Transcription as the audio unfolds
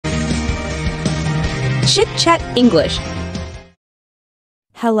Chitchat English.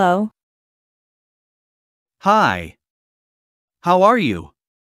 Hello. Hi. How are you?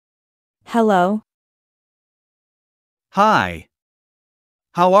 Hello. Hi.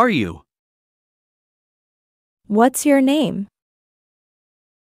 How are you? What's your name?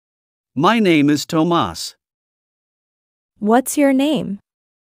 My name is Tomas. What's your name?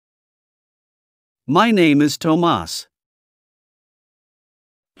 My name is Tomas.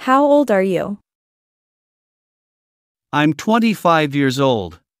 How old are you? I'm 25 years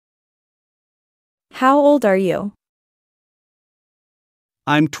old. How old are you?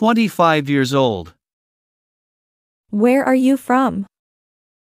 I'm 25 years old. Where are you from?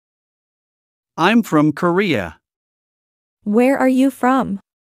 I'm from Korea. Where are you from?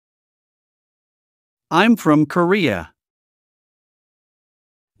 I'm from Korea.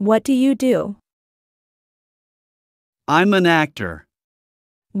 What do you do? I'm an actor.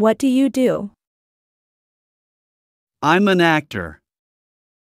 What do you do? I'm an actor.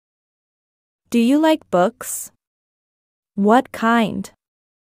 Do you like books? What kind?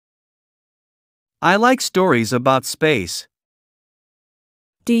 I like stories about space.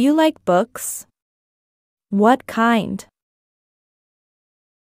 Do you like books? What kind?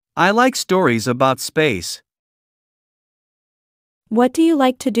 I like stories about space. What do you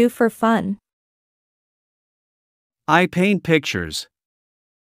like to do for fun? I paint pictures.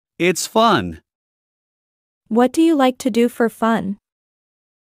 It's fun. What do you like to do for fun?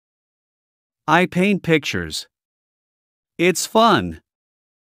 I paint pictures. It's fun.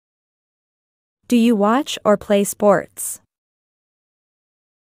 Do you watch or play sports?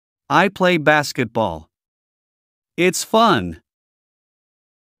 I play basketball. It's fun.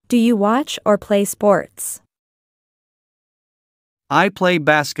 Do you watch or play sports? I play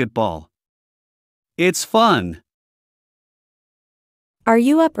basketball. It's fun. Are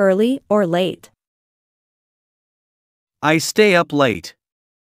you up early or late? I stay up late.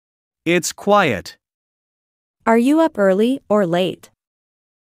 It's quiet. Are you up early or late?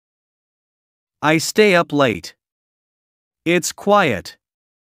 I stay up late. It's quiet.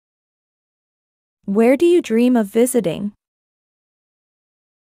 Where do you dream of visiting?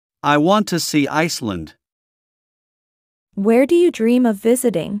 I want to see Iceland. Where do you dream of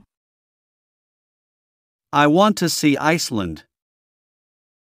visiting? I want to see Iceland.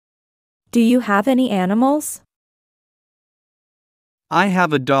 Do you have any animals? I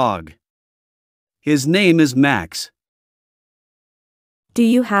have a dog. His name is Max. Do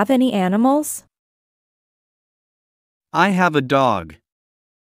you have any animals? I have a dog.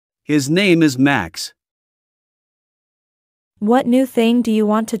 His name is Max. What new thing do you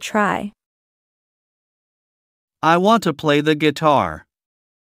want to try? I want to play the guitar.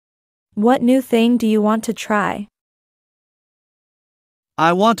 What new thing do you want to try?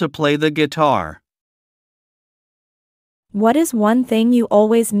 I want to play the guitar. What is one thing you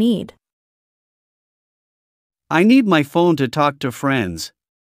always need? I need my phone to talk to friends.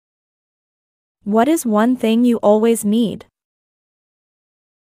 What is one thing you always need?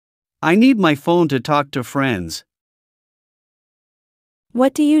 I need my phone to talk to friends.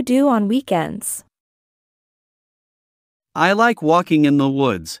 What do you do on weekends? I like walking in the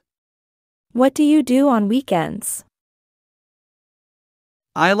woods. What do you do on weekends?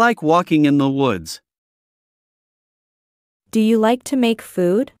 I like walking in the woods. Do you like to make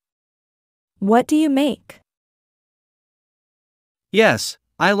food? What do you make? Yes,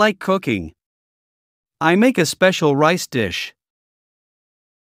 I like cooking. I make a special rice dish.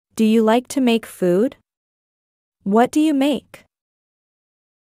 Do you like to make food? What do you make?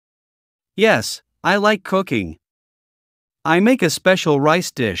 Yes, I like cooking. I make a special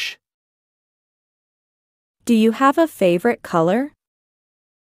rice dish. Do you have a favorite color?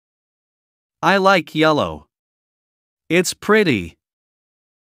 I like yellow. It's pretty.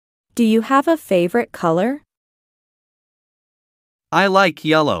 Do you have a favorite color? I like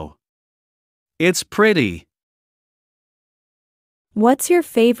yellow. It's pretty. What's your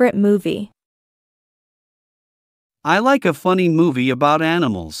favorite movie? I like a funny movie about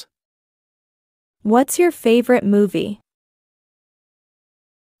animals. What's your favorite movie?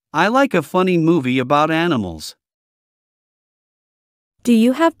 I like a funny movie about animals. Do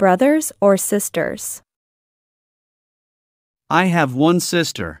you have brothers or sisters? I have one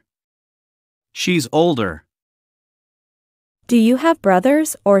sister. She's older. Do you have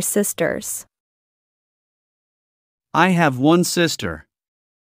brothers or sisters? I have one sister.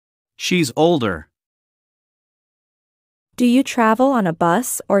 She's older. Do you travel on a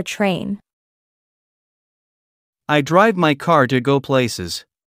bus or train? I drive my car to go places.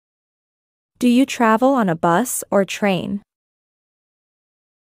 Do you travel on a bus or train?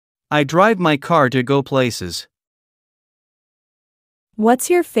 I drive my car to go places. What's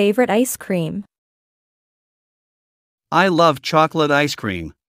your favorite ice cream? I love chocolate ice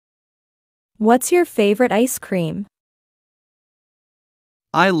cream. What's your favorite ice cream?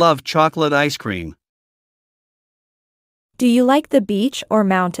 I love chocolate ice cream. Do you like the beach or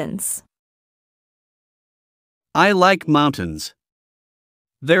mountains? I like mountains.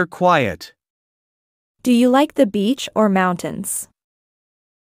 They're quiet. Do you like the beach or mountains?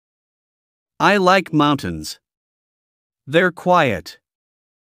 I like mountains. They're quiet.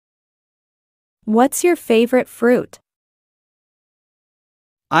 What's your favorite fruit?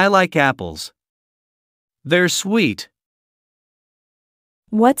 I like apples. They're sweet.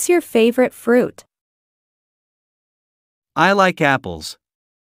 What's your favorite fruit? I like apples.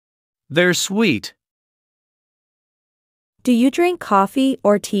 They're sweet. Do you drink coffee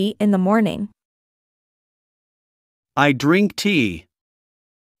or tea in the morning? I drink tea.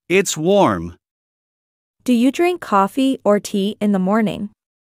 It's warm. Do you drink coffee or tea in the morning?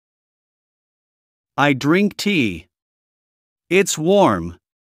 I drink tea. It's warm.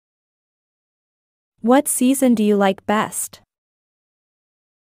 What season do you like best?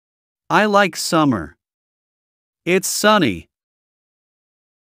 I like summer. It's sunny.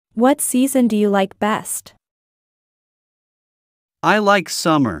 What season do you like best? I like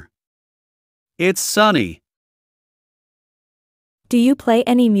summer. It's sunny. Do you play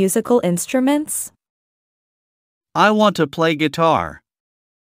any musical instruments? I want to play guitar.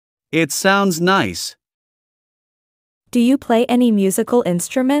 It sounds nice. Do you play any musical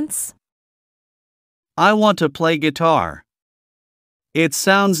instruments? I want to play guitar. It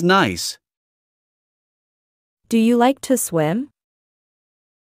sounds nice. Do you like to swim?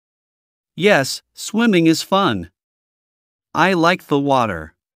 Yes, swimming is fun. I like the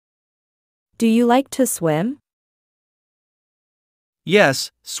water. Do you like to swim?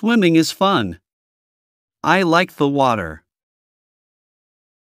 Yes, swimming is fun. I like the water.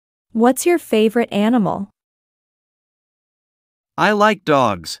 What's your favorite animal? I like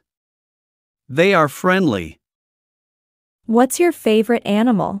dogs. They are friendly. What's your favorite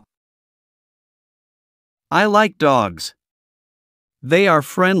animal? I like dogs. They are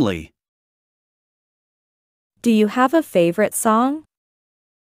friendly. Do you have a favorite song?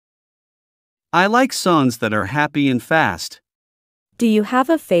 I like songs that are happy and fast. Do you have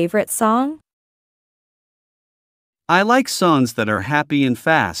a favorite song? I like songs that are happy and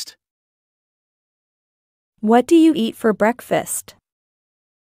fast. What do you eat for breakfast?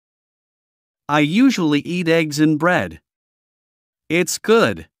 I usually eat eggs and bread. It's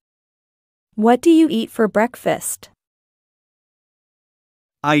good. What do you eat for breakfast?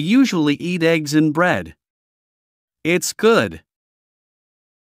 I usually eat eggs and bread. It's good.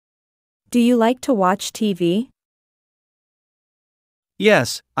 Do you like to watch TV?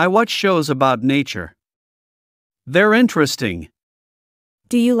 Yes, I watch shows about nature. They're interesting.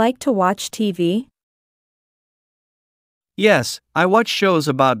 Do you like to watch TV? Yes, I watch shows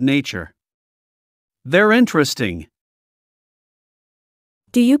about nature. They're interesting.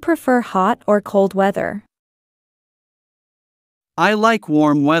 Do you prefer hot or cold weather? I like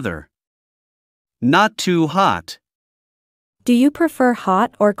warm weather. Not too hot. Do you prefer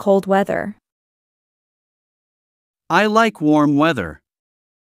hot or cold weather? I like warm weather.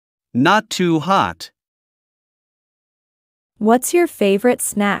 Not too hot. What's your favorite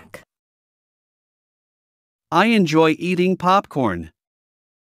snack? I enjoy eating popcorn.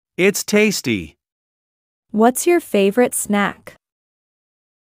 It's tasty. What's your favorite snack?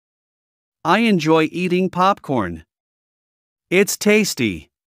 I enjoy eating popcorn. It's tasty.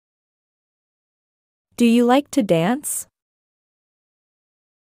 Do you like to dance?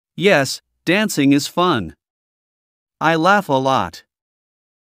 Yes, dancing is fun. I laugh a lot.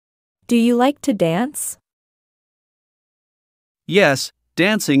 Do you like to dance? Yes,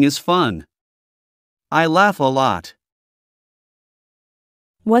 dancing is fun. I laugh a lot.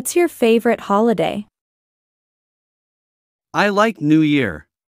 What's your favorite holiday? I like New Year.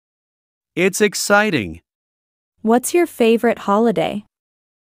 It's exciting. What's your favorite holiday?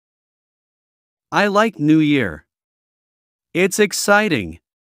 I like New Year. It's exciting.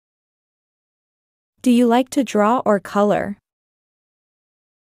 Do you like to draw or color?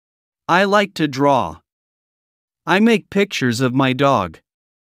 I like to draw. I make pictures of my dog.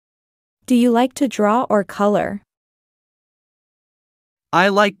 Do you like to draw or color? I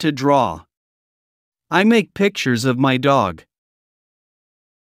like to draw. I make pictures of my dog.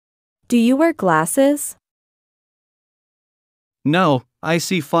 Do you wear glasses? No, I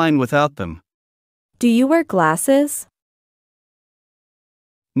see fine without them. Do you wear glasses?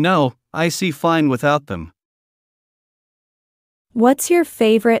 No, I see fine without them. What's your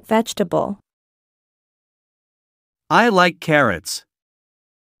favorite vegetable? I like carrots.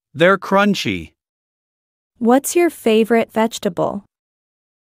 They're crunchy. What's your favorite vegetable?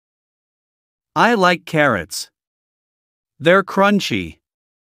 I like carrots. They're crunchy.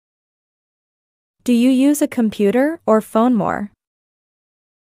 Do you use a computer or phone more?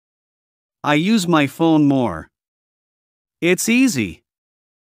 I use my phone more. It's easy.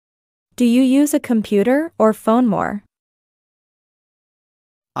 Do you use a computer or phone more?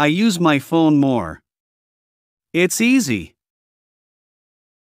 I use my phone more. It's easy.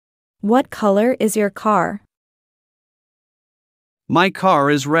 What color is your car? My car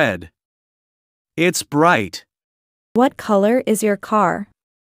is red. It's bright. What color is your car?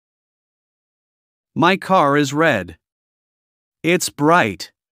 My car is red. It's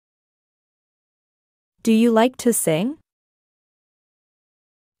bright. Do you like to sing?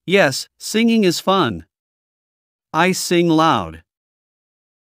 Yes, singing is fun. I sing loud.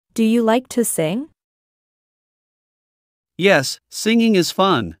 Do you like to sing? Yes, singing is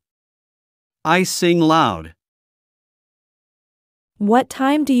fun. I sing loud. What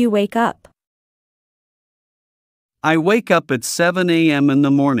time do you wake up? I wake up at 7 a.m. in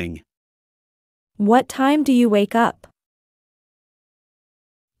the morning. What time do you wake up?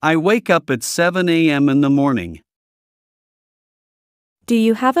 I wake up at 7 a.m. in the morning. Do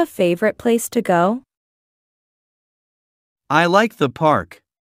you have a favorite place to go? I like the park.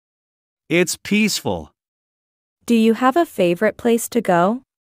 It's peaceful. Do you have a favorite place to go?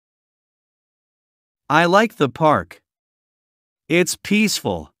 I like the park. It's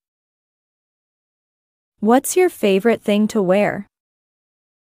peaceful. What's your favorite thing to wear?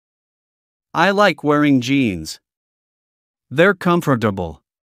 I like wearing jeans. They're comfortable.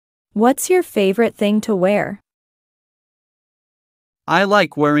 What's your favorite thing to wear? I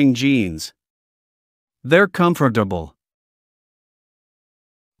like wearing jeans. They're comfortable.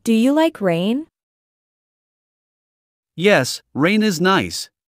 Do you like rain? Yes, rain is nice.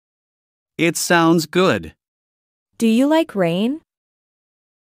 It sounds good. Do you like rain?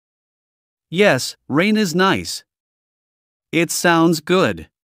 Yes, rain is nice. It sounds good.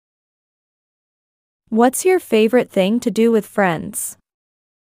 What's your favorite thing to do with friends?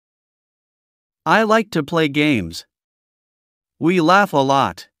 I like to play games. We laugh a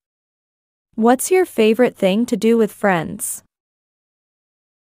lot. What's your favorite thing to do with friends?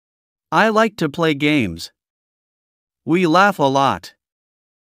 I like to play games. We laugh a lot.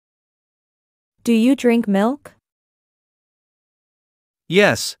 Do you drink milk?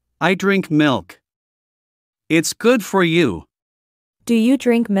 Yes, I drink milk. It's good for you. Do you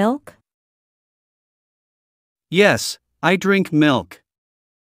drink milk? Yes, I drink milk.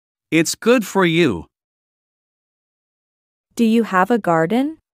 It's good for you. Do you have a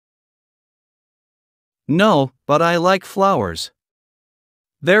garden? No, but I like flowers.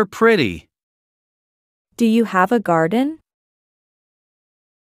 They're pretty. Do you have a garden?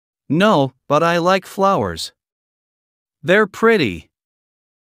 No, but I like flowers. They're pretty.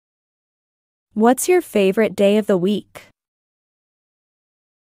 What's your favorite day of the week?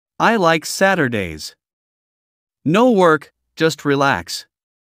 I like Saturdays. No work, just relax.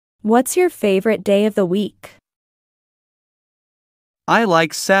 What's your favorite day of the week? I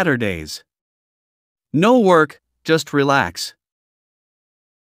like Saturdays. No work, just relax.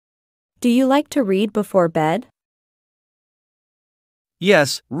 Do you like to read before bed?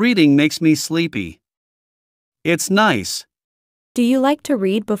 Yes, reading makes me sleepy. It's nice. Do you like to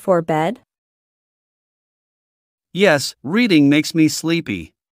read before bed? Yes, reading makes me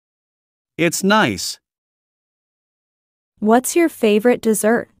sleepy. It's nice. What's your favorite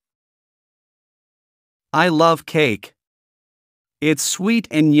dessert? I love cake. It's sweet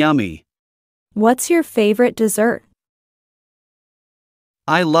and yummy. What's your favorite dessert?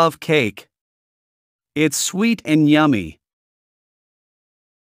 I love cake. It's sweet and yummy.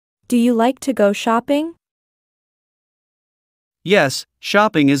 Do you like to go shopping? Yes,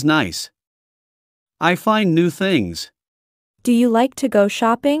 shopping is nice. I find new things. Do you like to go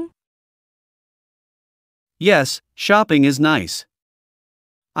shopping? Yes, shopping is nice.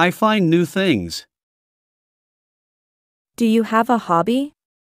 I find new things. Do you have a hobby?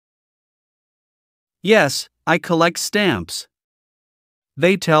 Yes, I collect stamps.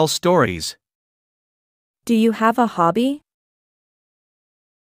 They tell stories. Do you have a hobby?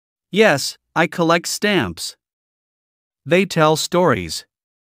 Yes, I collect stamps. They tell stories.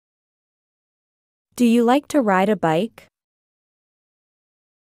 Do you like to ride a bike?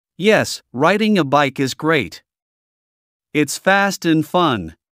 Yes, riding a bike is great. It's fast and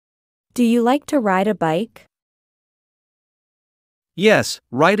fun. Do you like to ride a bike? Yes,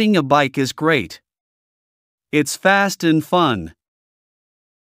 riding a bike is great. It's fast and fun.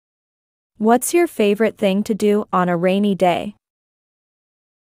 What's your favorite thing to do on a rainy day?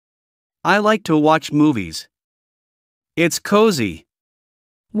 I like to watch movies. It's cozy.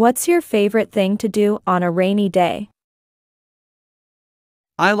 What's your favorite thing to do on a rainy day?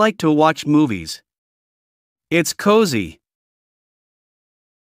 I like to watch movies. It's cozy.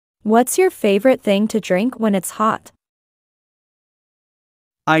 What's your favorite thing to drink when it's hot?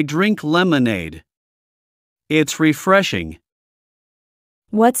 I drink lemonade. It's refreshing.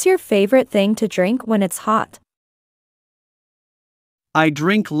 What's your favorite thing to drink when it's hot? I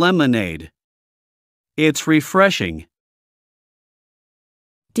drink lemonade. It's refreshing.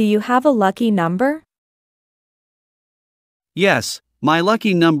 Do you have a lucky number? Yes, my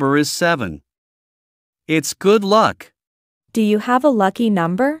lucky number is 7. It's good luck. Do you have a lucky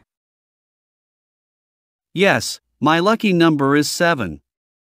number? Yes, my lucky number is 7.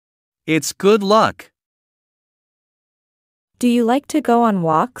 It's good luck. Do you like to go on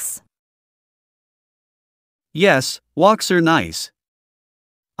walks? Yes, walks are nice.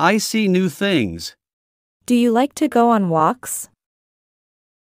 I see new things. Do you like to go on walks?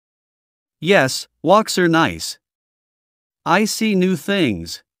 Yes, walks are nice. I see new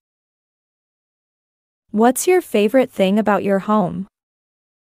things. What's your favorite thing about your home?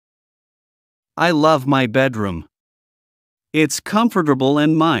 I love my bedroom. It's comfortable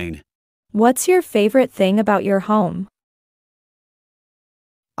and mine. What's your favorite thing about your home?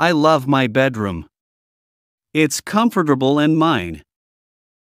 I love my bedroom. It's comfortable and mine.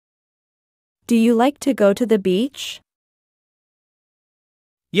 Do you like to go to the beach?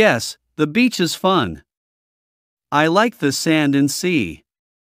 Yes, the beach is fun. I like the sand and sea.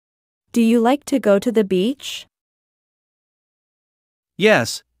 Do you like to go to the beach?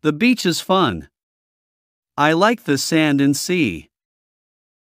 Yes, the beach is fun. I like the sand and sea.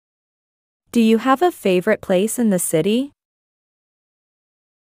 Do you have a favorite place in the city?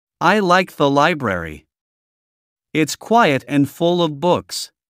 I like the library. It's quiet and full of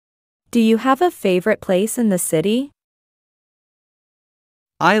books. Do you have a favorite place in the city?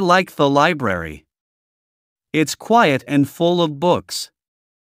 I like the library. It's quiet and full of books.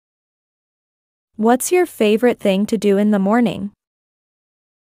 What's your favorite thing to do in the morning?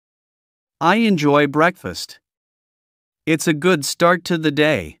 I enjoy breakfast. It's a good start to the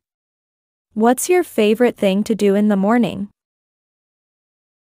day. What's your favorite thing to do in the morning?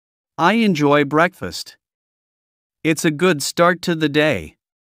 I enjoy breakfast. It's a good start to the day.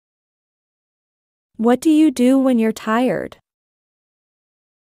 What do you do when you're tired?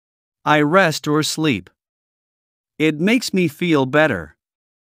 I rest or sleep. It makes me feel better.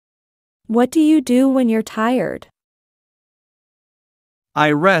 What do you do when you're tired? I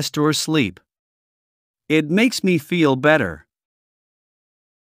rest or sleep. It makes me feel better.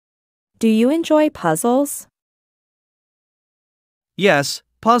 Do you enjoy puzzles? Yes,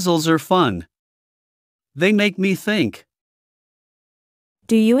 puzzles are fun. They make me think.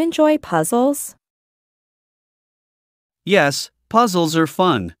 Do you enjoy puzzles? Yes, puzzles are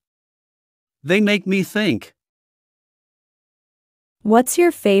fun. They make me think. What's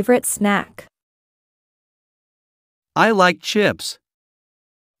your favorite snack? I like chips.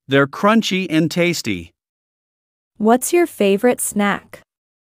 They're crunchy and tasty. What's your favorite snack?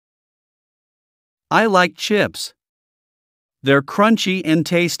 I like chips. They're crunchy and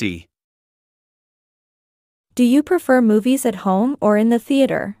tasty. Do you prefer movies at home or in the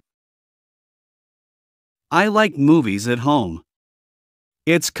theater? I like movies at home.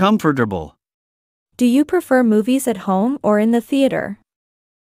 It's comfortable. Do you prefer movies at home or in the theater?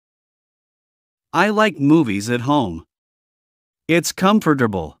 I like movies at home. It's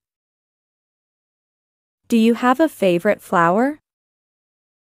comfortable. Do you have a favorite flower?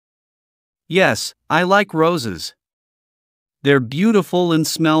 Yes, I like roses. They're beautiful and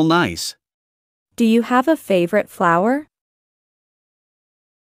smell nice. Do you have a favorite flower?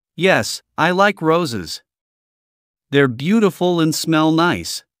 Yes, I like roses. They're beautiful and smell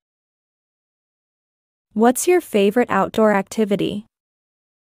nice. What's your favorite outdoor activity?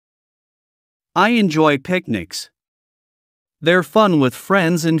 I enjoy picnics. They're fun with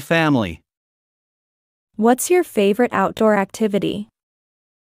friends and family. What's your favorite outdoor activity?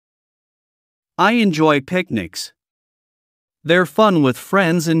 I enjoy picnics. They're fun with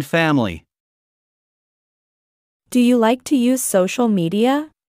friends and family. Do you like to use social media?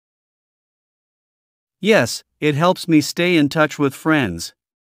 Yes, it helps me stay in touch with friends.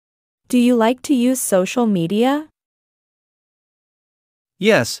 Do you like to use social media?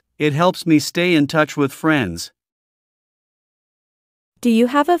 Yes, it helps me stay in touch with friends. Do you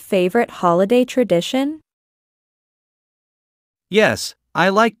have a favorite holiday tradition? Yes, I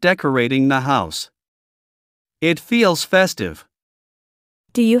like decorating the house. It feels festive.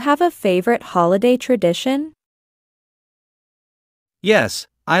 Do you have a favorite holiday tradition? Yes,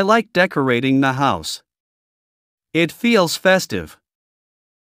 I like decorating the house. It feels festive.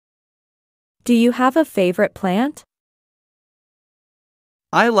 Do you have a favorite plant?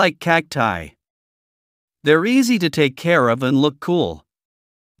 I like cacti. They're easy to take care of and look cool.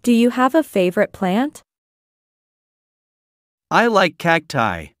 Do you have a favorite plant? I like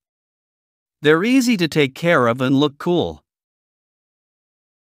cacti. They're easy to take care of and look cool.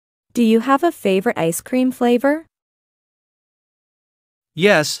 Do you have a favorite ice cream flavor?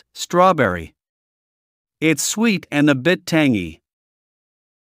 Yes, strawberry. It's sweet and a bit tangy.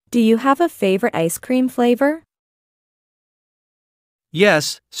 Do you have a favorite ice cream flavor?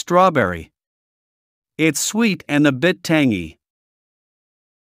 Yes, strawberry. It's sweet and a bit tangy.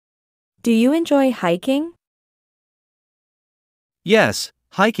 Do you enjoy hiking? Yes,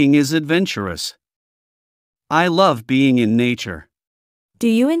 hiking is adventurous. I love being in nature. Do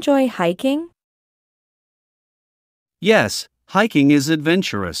you enjoy hiking? Yes, hiking is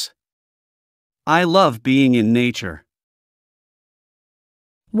adventurous. I love being in nature.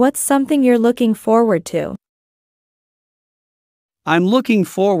 What's something you're looking forward to? I'm looking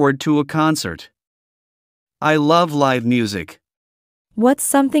forward to a concert. I love live music. What's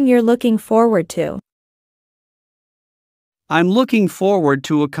something you're looking forward to? I'm looking forward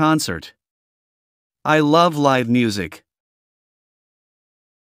to a concert. I love live music.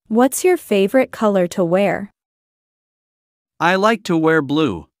 What's your favorite color to wear? I like to wear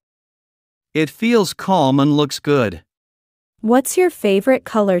blue. It feels calm and looks good. What's your favorite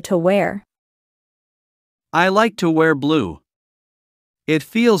color to wear? I like to wear blue. It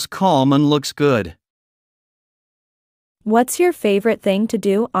feels calm and looks good. What's your favorite thing to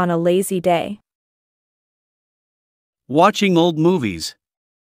do on a lazy day? Watching old movies.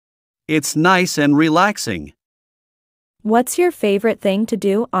 It's nice and relaxing. What's your favorite thing to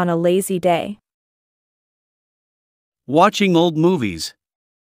do on a lazy day? Watching old movies.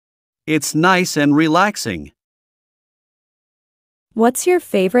 It's nice and relaxing. What's your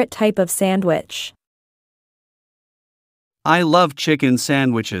favorite type of sandwich? I love chicken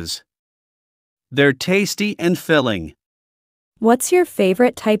sandwiches. They're tasty and filling. What's your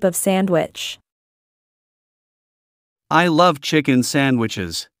favorite type of sandwich? I love chicken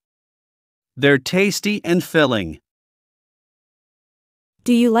sandwiches. They're tasty and filling.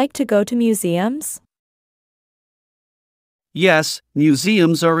 Do you like to go to museums? Yes,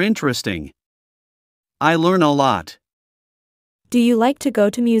 museums are interesting. I learn a lot. Do you like to go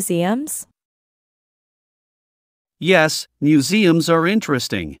to museums? Yes, museums are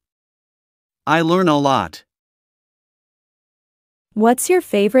interesting. I learn a lot. What's your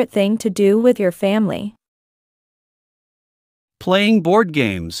favorite thing to do with your family? Playing board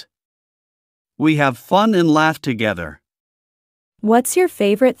games. We have fun and laugh together. What's your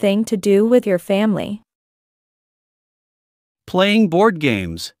favorite thing to do with your family? Playing board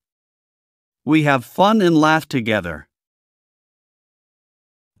games. We have fun and laugh together.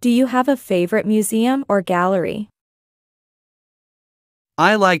 Do you have a favorite museum or gallery?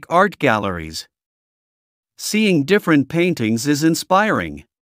 I like art galleries. Seeing different paintings is inspiring.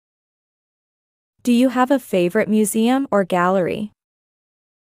 Do you have a favorite museum or gallery?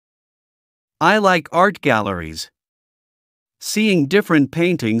 I like art galleries. Seeing different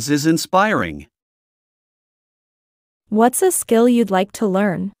paintings is inspiring. What's a skill you'd like to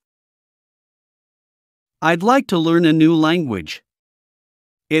learn? I'd like to learn a new language.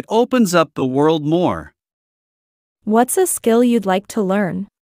 It opens up the world more. What's a skill you'd like to learn?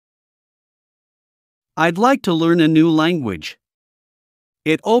 I'd like to learn a new language.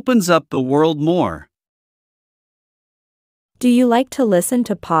 It opens up the world more. Do you like to listen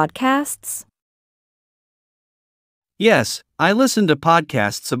to podcasts? Yes, I listen to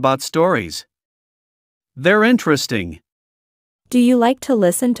podcasts about stories. They're interesting. Do you like to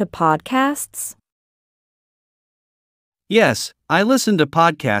listen to podcasts? Yes, I listen to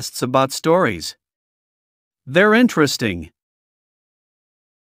podcasts about stories. They're interesting.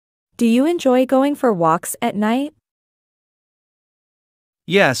 Do you enjoy going for walks at night?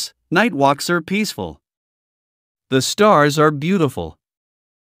 Yes, night walks are peaceful. The stars are beautiful.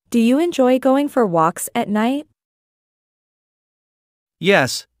 Do you enjoy going for walks at night?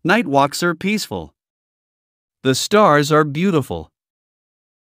 Yes, night walks are peaceful. The stars are beautiful.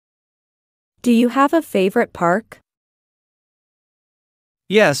 Do you have a favorite park?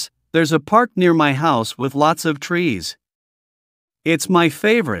 Yes, there's a park near my house with lots of trees. It's my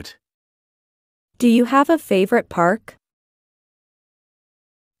favorite. Do you have a favorite park?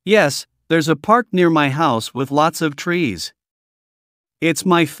 Yes, there's a park near my house with lots of trees. It's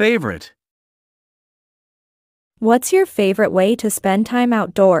my favorite. What's your favorite way to spend time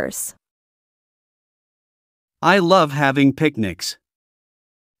outdoors? I love having picnics.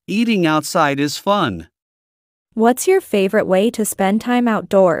 Eating outside is fun. What's your favorite way to spend time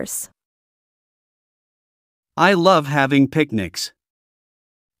outdoors? I love having picnics.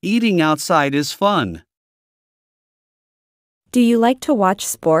 Eating outside is fun. Do you like to watch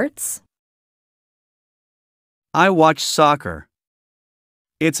sports? I watch soccer.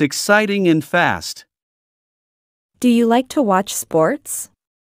 It's exciting and fast. Do you like to watch sports?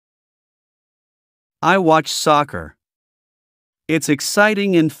 I watch soccer. It's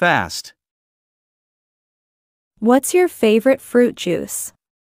exciting and fast. What's your favorite fruit juice?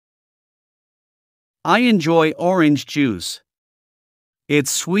 I enjoy orange juice. It's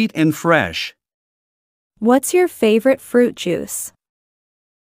sweet and fresh. What's your favorite fruit juice?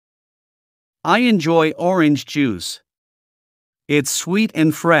 I enjoy orange juice. It's sweet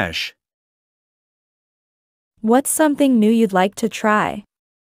and fresh. What's something new you'd like to try?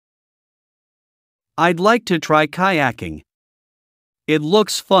 I'd like to try kayaking. It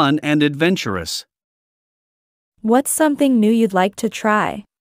looks fun and adventurous. What's something new you'd like to try?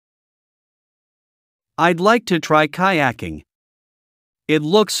 I'd like to try kayaking. It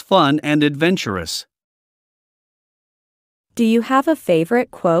looks fun and adventurous. Do you have a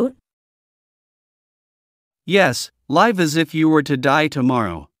favorite quote? Yes, live as if you were to die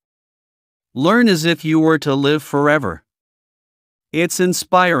tomorrow. Learn as if you were to live forever. It's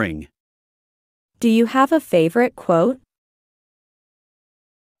inspiring. Do you have a favorite quote?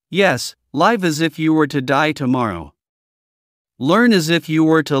 Yes, live as if you were to die tomorrow. Learn as if you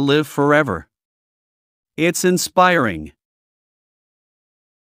were to live forever. It's inspiring.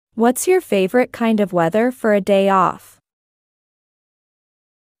 What's your favorite kind of weather for a day off?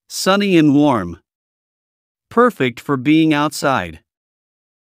 Sunny and warm. Perfect for being outside.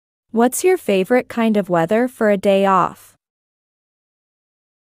 What's your favorite kind of weather for a day off?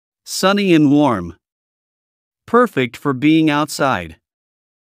 Sunny and warm. Perfect for being outside.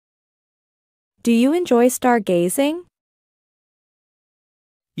 Do you enjoy stargazing?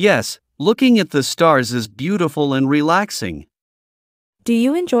 Yes, looking at the stars is beautiful and relaxing. Do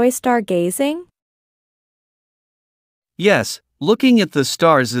you enjoy stargazing? Yes, looking at the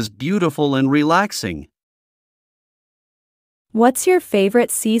stars is beautiful and relaxing. What's your favorite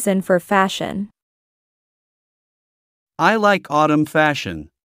season for fashion? I like autumn fashion.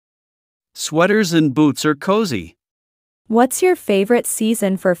 Sweaters and boots are cozy. What's your favorite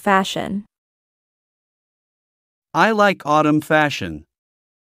season for fashion? I like autumn fashion.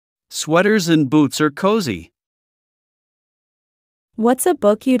 Sweaters and boots are cozy. What's a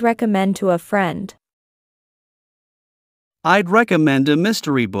book you'd recommend to a friend? I'd recommend a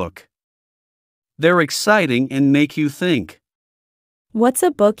mystery book. They're exciting and make you think. What's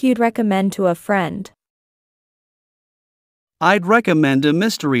a book you'd recommend to a friend? I'd recommend a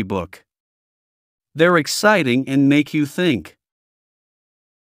mystery book. They're exciting and make you think.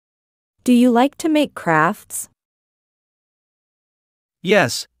 Do you like to make crafts?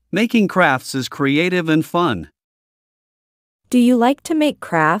 Yes, making crafts is creative and fun. Do you like to make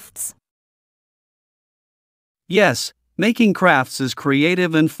crafts? Yes, making crafts is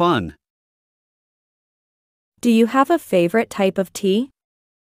creative and fun. Do you have a favorite type of tea?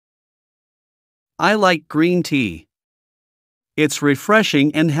 I like green tea. It's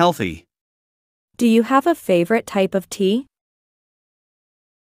refreshing and healthy. Do you have a favorite type of tea?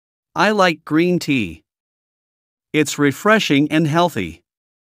 I like green tea. It's refreshing and healthy.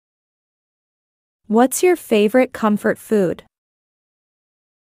 What's your favorite comfort food?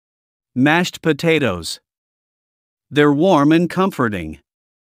 Mashed potatoes. They're warm and comforting.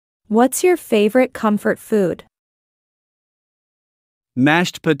 What's your favorite comfort food?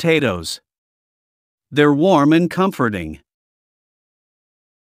 Mashed potatoes. They're warm and comforting.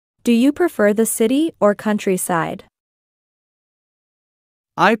 Do you prefer the city or countryside?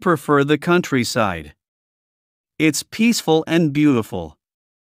 I prefer the countryside. It's peaceful and beautiful.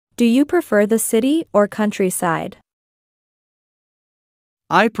 Do you prefer the city or countryside?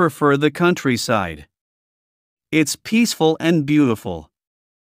 I prefer the countryside. It's peaceful and beautiful.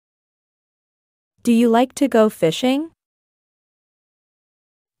 Do you like to go fishing?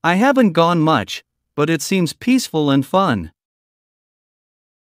 I haven't gone much, but it seems peaceful and fun.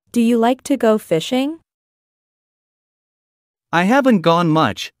 Do you like to go fishing? I haven't gone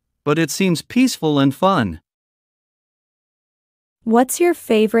much, but it seems peaceful and fun. What's your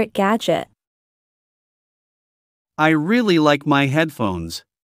favorite gadget? I really like my headphones.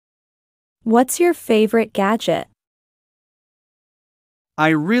 What's your favorite gadget? I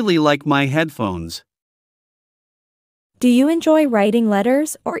really like my headphones. Do you enjoy writing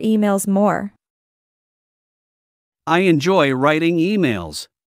letters or emails more? I enjoy writing emails.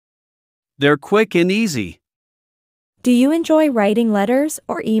 They're quick and easy. Do you enjoy writing letters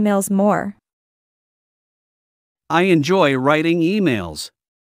or emails more? I enjoy writing emails.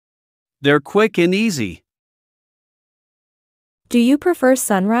 They're quick and easy. Do you prefer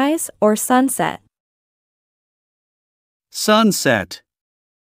sunrise or sunset? Sunset.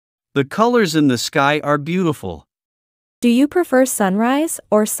 The colors in the sky are beautiful. Do you prefer sunrise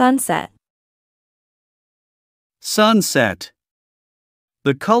or sunset? Sunset.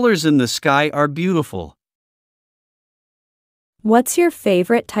 The colors in the sky are beautiful. What's your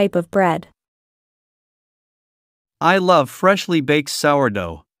favorite type of bread? I love freshly baked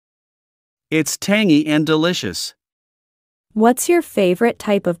sourdough. It's tangy and delicious. What's your favorite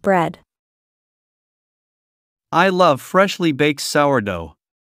type of bread? I love freshly baked sourdough.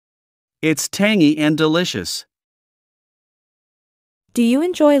 It's tangy and delicious. Do you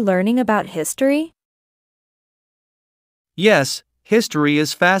enjoy learning about history? Yes, history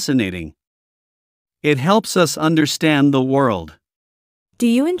is fascinating. It helps us understand the world. Do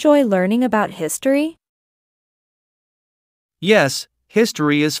you enjoy learning about history? Yes,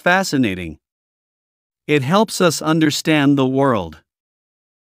 history is fascinating. It helps us understand the world.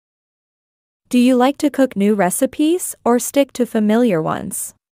 Do you like to cook new recipes or stick to familiar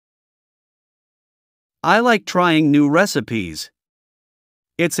ones? I like trying new recipes.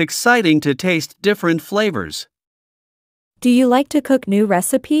 It's exciting to taste different flavors. Do you like to cook new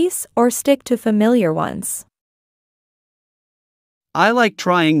recipes or stick to familiar ones? I like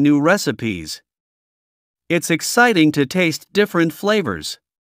trying new recipes. It's exciting to taste different flavors.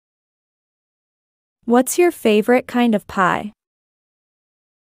 What's your favorite kind of pie?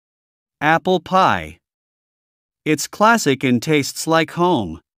 Apple pie. It's classic and tastes like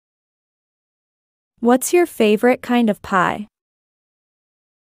home. What's your favorite kind of pie?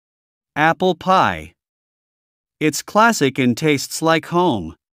 Apple pie. It's classic and tastes like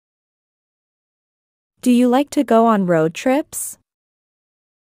home. Do you like to go on road trips?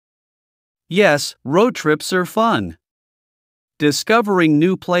 Yes, road trips are fun. Discovering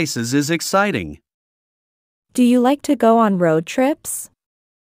new places is exciting. Do you like to go on road trips?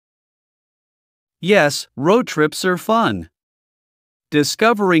 Yes, road trips are fun.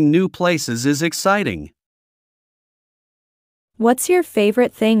 Discovering new places is exciting. What's your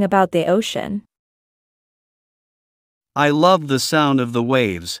favorite thing about the ocean? I love the sound of the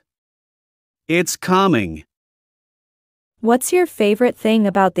waves. It's calming. What's your favorite thing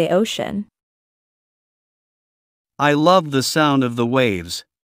about the ocean? I love the sound of the waves.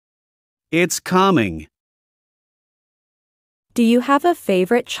 It's calming. Do you have a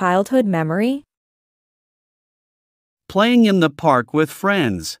favorite childhood memory? Playing in the park with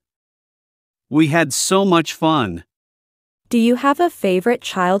friends. We had so much fun. Do you have a favorite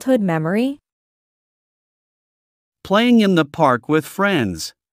childhood memory? Playing in the park with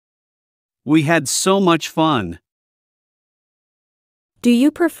friends. We had so much fun. Do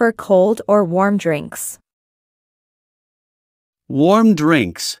you prefer cold or warm drinks? Warm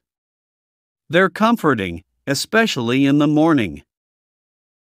drinks. They're comforting, especially in the morning.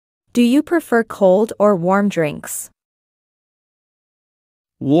 Do you prefer cold or warm drinks?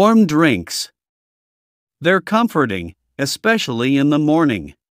 Warm drinks. They're comforting, especially in the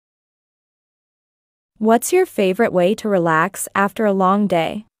morning. What's your favorite way to relax after a long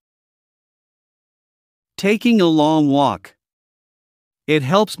day? Taking a long walk. It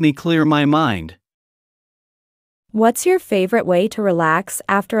helps me clear my mind. What's your favorite way to relax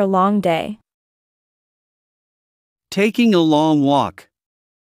after a long day? Taking a long walk.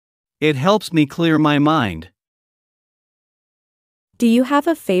 It helps me clear my mind. Do you have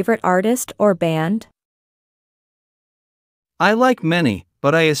a favorite artist or band? I like many,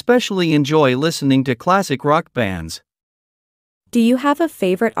 but I especially enjoy listening to classic rock bands. Do you have a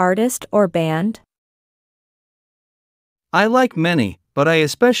favorite artist or band? I like many, but I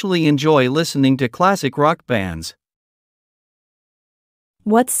especially enjoy listening to classic rock bands.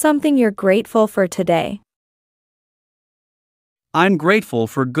 What's something you're grateful for today? I'm grateful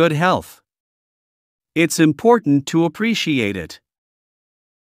for good health. It's important to appreciate it.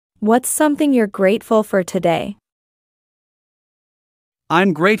 What's something you're grateful for today?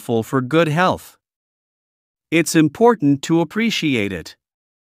 I'm grateful for good health. It's important to appreciate it.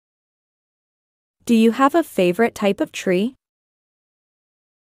 Do you have a favorite type of tree?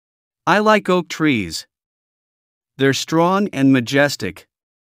 I like oak trees. They're strong and majestic.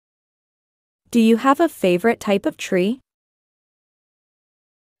 Do you have a favorite type of tree?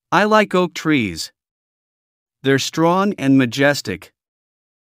 I like oak trees. They're strong and majestic.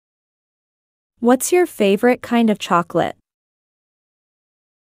 What's your favorite kind of chocolate?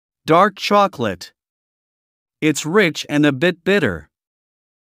 Dark chocolate. It's rich and a bit bitter.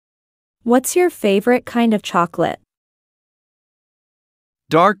 What's your favorite kind of chocolate?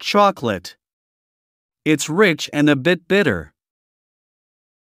 Dark chocolate. It's rich and a bit bitter.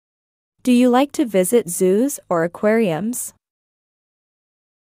 Do you like to visit zoos or aquariums?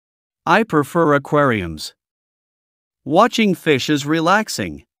 I prefer aquariums. Watching fish is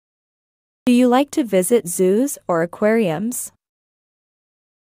relaxing. Do you like to visit zoos or aquariums?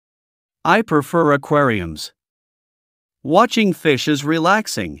 I prefer aquariums. Watching fish is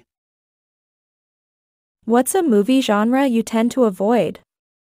relaxing. What's a movie genre you tend to avoid?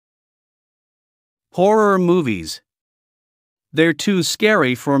 Horror movies. They're too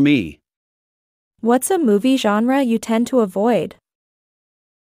scary for me. What's a movie genre you tend to avoid?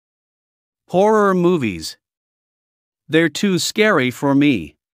 Horror movies. They're too scary for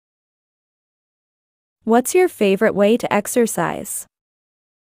me. What's your favorite way to exercise?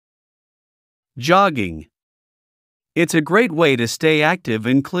 Jogging. It's a great way to stay active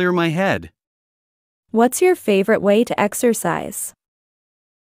and clear my head. What's your favorite way to exercise?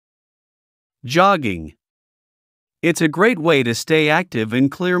 Jogging. It's a great way to stay active and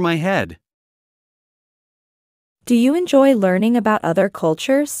clear my head. Do you enjoy learning about other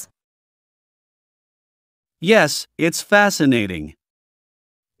cultures? Yes, it's fascinating.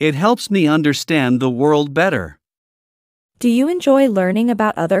 It helps me understand the world better. Do you enjoy learning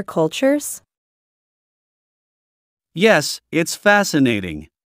about other cultures? Yes, it's fascinating.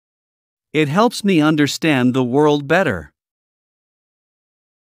 It helps me understand the world better.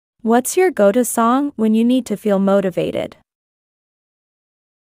 What's your go-to song when you need to feel motivated?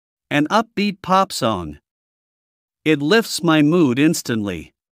 An upbeat pop song. It lifts my mood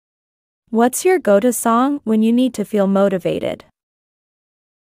instantly. What's your go-to song when you need to feel motivated?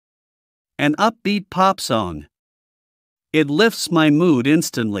 An upbeat pop song. It lifts my mood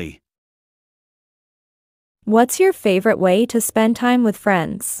instantly. What's your favorite way to spend time with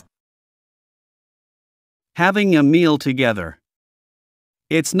friends? Having a meal together.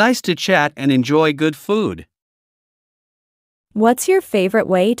 It's nice to chat and enjoy good food. What's your favorite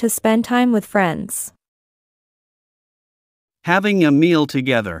way to spend time with friends? Having a meal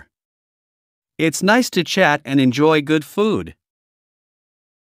together. It's nice to chat and enjoy good food.